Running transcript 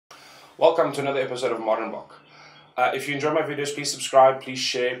Welcome to another episode of Modern Bok. If you enjoy my videos, please subscribe, please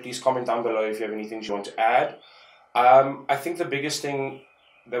share, please comment down below if you have anything you want to add. I think the biggest thing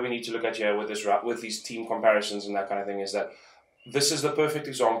that we need to look at here with these team comparisons and that kind of thing is that this is the perfect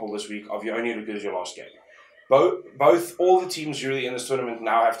example this week of you're only as good as your last game. All the teams really in this tournament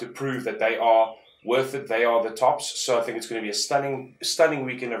now have to prove that they are worth it, they are the tops. So I think it's going to be a stunning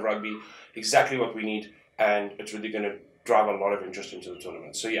weekend of rugby, exactly what we need, and it's really going to drive a lot of interest into the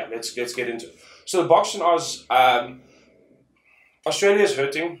tournament. So yeah, let's get into it. So the Boks and Oz, Australia is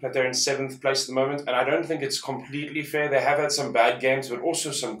hurting that they're in 7th place at the moment, and I don't think it's completely fair. They have had some bad games, but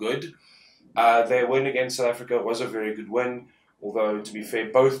also some good. Their win against South Africa was a very good win, although to be fair,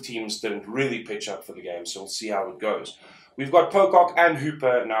 both teams didn't really pitch up for the game, so we'll see how it goes. We've got Pocock and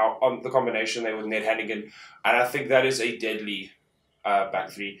Hooper now on the combination there with Ned Hannigan, and I think that is a deadly back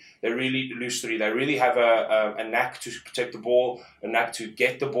three. They really loose three. They really have a knack to protect the ball, a knack to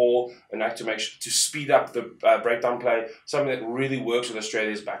get the ball, a knack to to speed up the breakdown play. Something that really works with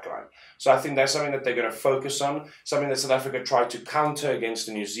Australia's backline. So I think that's something that they're going to focus on. Something that South Africa tried to counter against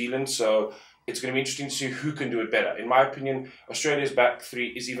New Zealand. So it's going to be interesting to see who can do it better. In my opinion, Australia's back three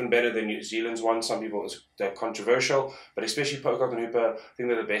is even better than New Zealand's one. Some people, they're controversial, but especially Pocock and Hooper, I think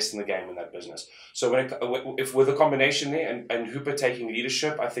they're the best in the game in that business. So if with a combination there and Hooper taking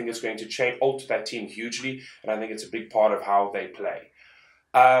leadership, I think it's going to alter that team hugely, and I think it's a big part of how they play.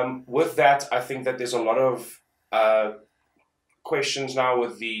 With that, I think that there's a lot of questions now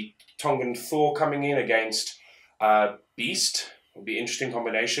with the Tongan Thor coming in against Beast. It'll be an interesting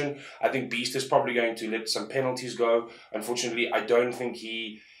combination. I think Beast is probably going to let some penalties go. Unfortunately, I don't think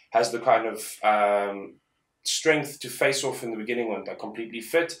he has the kind of strength to face off in the beginning when they're completely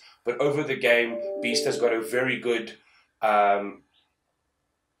fit. But over the game, Beast has got a very good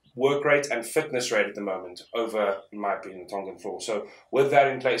work rate and fitness rate at the moment over, in my opinion, the Tongan Thor. So with that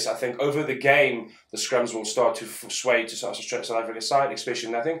in place, I think over the game, the scrums will start to sway to South Africa's side, especially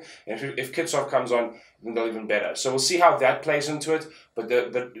in that thing. And if Kitshoff comes on, then they'll even better. So we'll see how that plays into it. But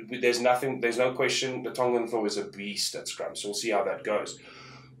there's no question, the Tongan Thor is a beast at scrum. So we'll see how that goes.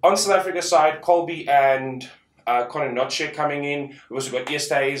 On South Africa's side, Colby and Conor Notche coming in. We've also got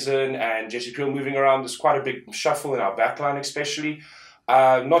Estadio and Jesse Kriel moving around. There's quite a big shuffle in our backline, especially.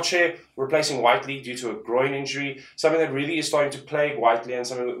 Notche replacing Whiteley due to a groin injury, something that really is starting to plague Whiteley and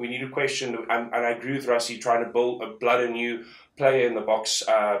something that we need to question. And I agree with Rassie trying to blood a new player in the Boks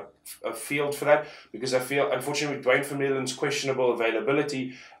field for that, because I feel, unfortunately, with Dwayne Vermeulen's questionable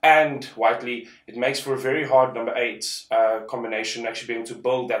availability and Whiteley, it makes for a very hard number 8 combination, actually being able to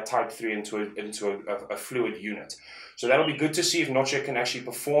build that type 3 into a fluid unit. So that'll be good to see if Notche can actually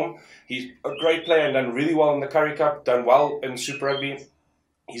perform. He's a great player and done really well in the Currie Cup, done well in Super Rugby.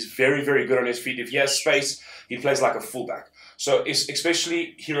 He's very, very good on his feet. If he has space, he plays like a fullback. So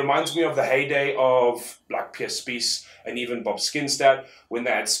especially, he reminds me of the heyday of like Pierce Spies and even Bob Skinstad. When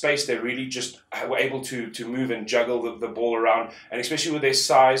they had space, they really just were able to move and juggle the ball around. And especially with their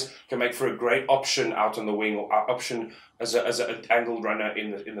size, can make for a great option out on the wing, or option as an angled runner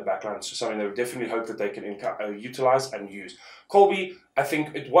in the backline. So something that we definitely hope that they can utilize and use. Colby, I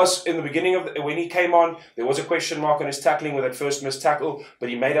think it was in the beginning of when he came on, there was a question mark on his tackling with that first missed tackle, but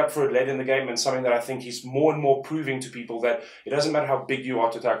he made up for it late in the game, and something that I think he's more and more proving to people that it doesn't matter how big you are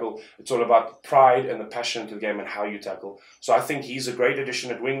to tackle, it's all about pride and the passion to the game and how you tackle. So I think he's a great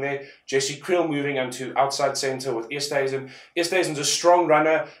addition at wing there. Jesse Kriel moving onto outside centre with Estadio. Estadio's a strong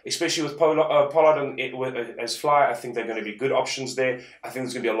runner, especially with Pollard as fly. I think they're going to be good options there. I think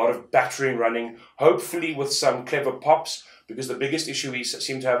there's going to be a lot of battering running, hopefully with some clever pops. Because the biggest issue we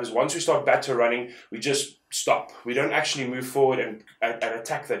seem to have is once we start batter running, we just stop. We don't actually move forward and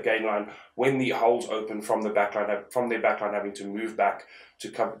attack that gain line when the holes open from their backline having to move back to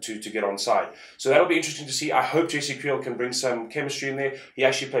get onside. So that'll be interesting to see. I hope Jesse Kriel can bring some chemistry in there. He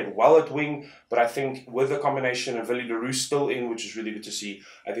actually played well at wing, but I think with the combination of Willie Leroux still in, which is really good to see,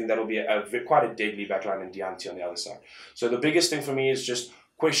 I think that'll be quite a deadly backline and Deante on the other side. So the biggest thing for me is just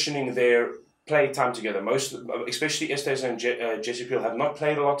questioning their play time together. Especially Estadio and Jesse Kriel have not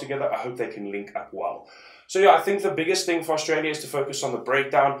played a lot together. I hope they can link up well. So yeah, I think the biggest thing for Australia is to focus on the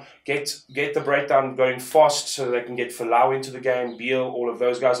breakdown, get the breakdown going fast so they can get Falau into the game, Beale, all of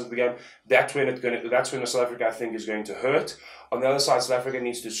those guys into the game. That's when South Africa, I think, is going to hurt. On the other side, South Africa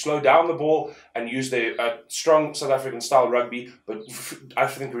needs to slow down the ball and use their strong South African style rugby, but I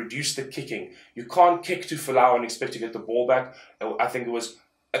think reduce the kicking. You can't kick to Falau and expect to get the ball back. I think it was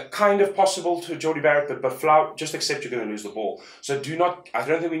kind of possible to Jordie Barrett, but Flout, just accept you're going to lose the ball. So I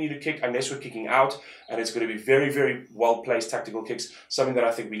don't think we need to kick unless we're kicking out, and it's going to be very, very well-placed tactical kicks, something that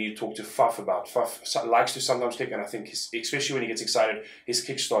I think we need to talk to Faf about. Faf likes to sometimes kick, and I think, especially when he gets excited, his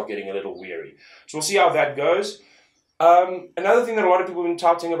kicks start getting a little weary. So we'll see how that goes. Another thing that a lot of people have been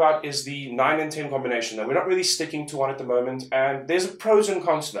touting about is the 9 and 10 combination. Now, we're not really sticking to one at the moment, and there's pros and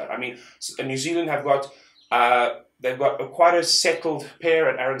cons to that. I mean, New Zealand have got... they've got quite a settled pair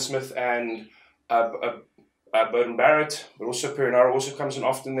at Aaron Smith and Beauden Barrett, but also Perinara also comes in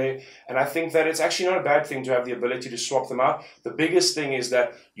often there. And I think that it's actually not a bad thing to have the ability to swap them out. The biggest thing is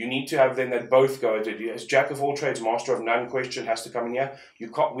that you need to have them that both go at it. As jack of all trades, master of none question has to come in here.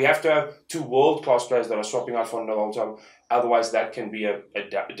 We have to have 2 world-class players that are swapping out for another time. Otherwise, that can be a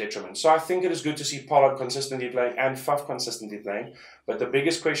detriment. So I think it is good to see Pollard consistently playing and Faf consistently playing. But the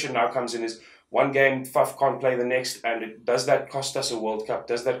biggest question now comes in is, one game, Faf can't play the next, and does that cost us a World Cup?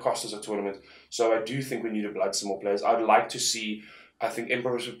 Does that cost us a tournament? So I do think we need to blood some more players. I'd like to see, I think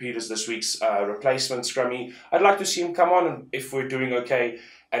Emperor Peters this week's replacement, Scrummy. I'd like to see him come on, and if we're doing okay,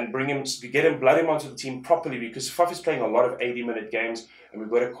 and blood him onto the team properly, because Faf is playing a lot of 80-minute games, and we've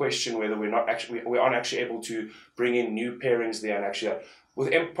got to question whether we aren't actually able to bring in new pairings there. And actually,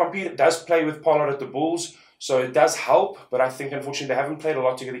 with Pompey does play with Pollard at the Bulls, so it does help, but I think unfortunately they haven't played a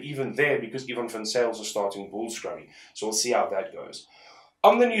lot together even there, because Ivan van Sales are starting Bulls Scrummy. So we'll see how that goes.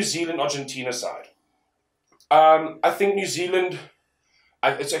 On the New Zealand-Argentina side, I think New Zealand,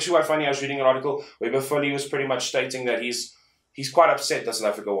 it's actually quite funny, I was reading an article where Buffoli was pretty much stating that he's quite upset that South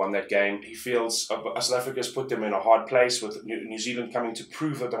Africa won that game. He feels South Africa has put them in a hard place with New Zealand coming to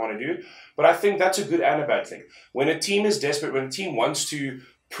prove what they want to do. But I think that's a good and a bad thing. When a team is desperate, when a team wants to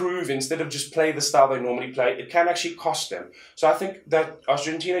prove instead of just play the style they normally play, it can actually cost them. So I think that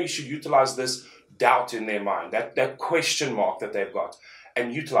Argentina, you should utilize this doubt in their mind, that question mark that they've got,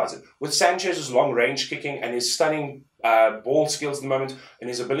 and utilize it. With Sanchez's long range kicking and his stunning ball skills at the moment and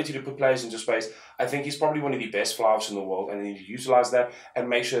his ability to put players into space, I think he's probably one of the best fly-offs in the world, and they need to utilize that and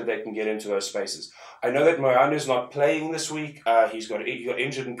make sure they can get into those spaces. I know that Moyano's not playing this week. He got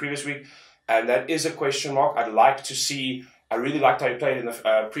injured in the previous week, and that is a question mark. I'd like to see... I really liked how he played in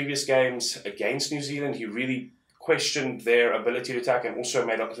the previous games against New Zealand. He really questioned their ability to attack and also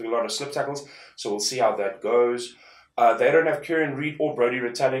made a lot of slip tackles. So we'll see how that goes. They don't have Kieran Reid or Brodie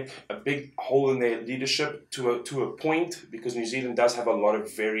Retallick, a big hole in their leadership to a point, because New Zealand does have a lot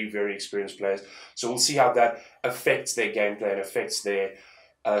of very, very experienced players. So we'll see how that affects their gameplay and affects their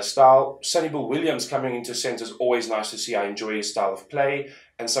style. Sonny Bill Williams coming into centre is always nice to see. I enjoy his style of play,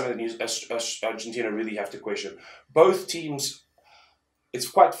 and something that Argentina really have to question. Both teams, it's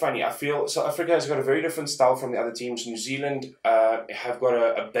quite funny. I feel South Africa has got a very different style from the other teams. New Zealand they have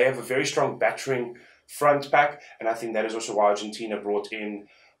a very strong battering front pack, and I think that is also why Argentina brought in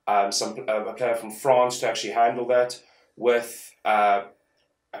a player from France to actually handle that. With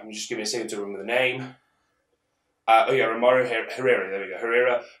just give me a second to remember the name. Romero Herrera. There we go.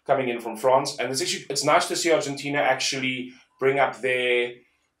 Herrera coming in from France, and it's nice to see Argentina actually bring up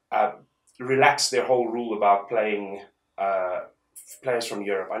relax their whole rule about playing players from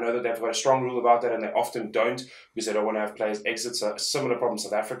Europe. I know that they've got a strong rule about that, and they often don't, because they don't want to have players exit. So a similar problem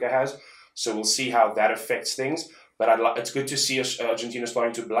South Africa has. So we'll see how that affects things. But it's good to see Argentina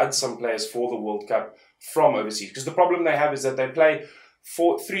starting to blood some players for the World Cup from overseas, because the problem they have is that they play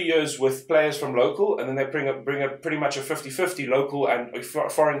 3 years with players from local, and then they bring up pretty much a 50-50 local and a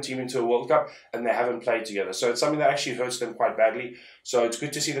foreign team into a World Cup, and they haven't played together. So it's something that actually hurts them quite badly. So it's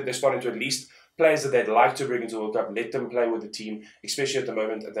good to see that they're starting to at least players that they'd like to bring into the World Cup, let them play with the team, especially at the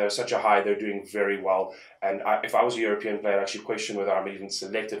moment. They're such a high, they're doing very well. And if I was a European player, I'd actually question whether I'm even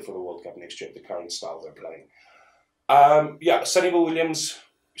selected for the World Cup next year at the current style they're playing. Sonny Bill Williams,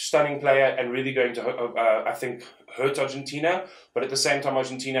 stunning player, and really going to, I think, hurt Argentina. But at the same time,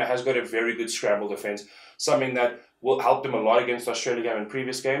 Argentina has got a very good scramble defense, something that will help them a lot against Australia in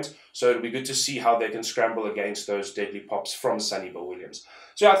previous games. So it'll be good to see how they can scramble against those deadly pops from Sonny Bill Williams.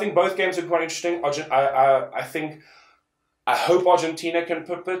 So I think both games are quite interesting. I hope Argentina can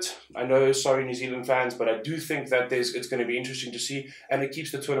put it. I know, sorry, New Zealand fans, but I do think that it's going to be interesting to see, and it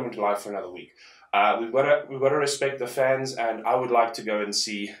keeps the tournament alive for another week. We've got to respect the fans, and I would like to go and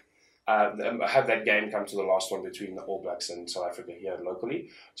see have that game come to the last one between the All Blacks and South Africa here locally.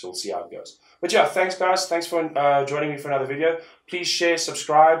 So we'll see how it goes. But yeah, thanks guys. Thanks for joining me for another video. Please share,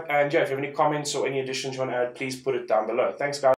 subscribe, and yeah, if you have any comments or any additions you want to add, please put it down below. Thanks guys.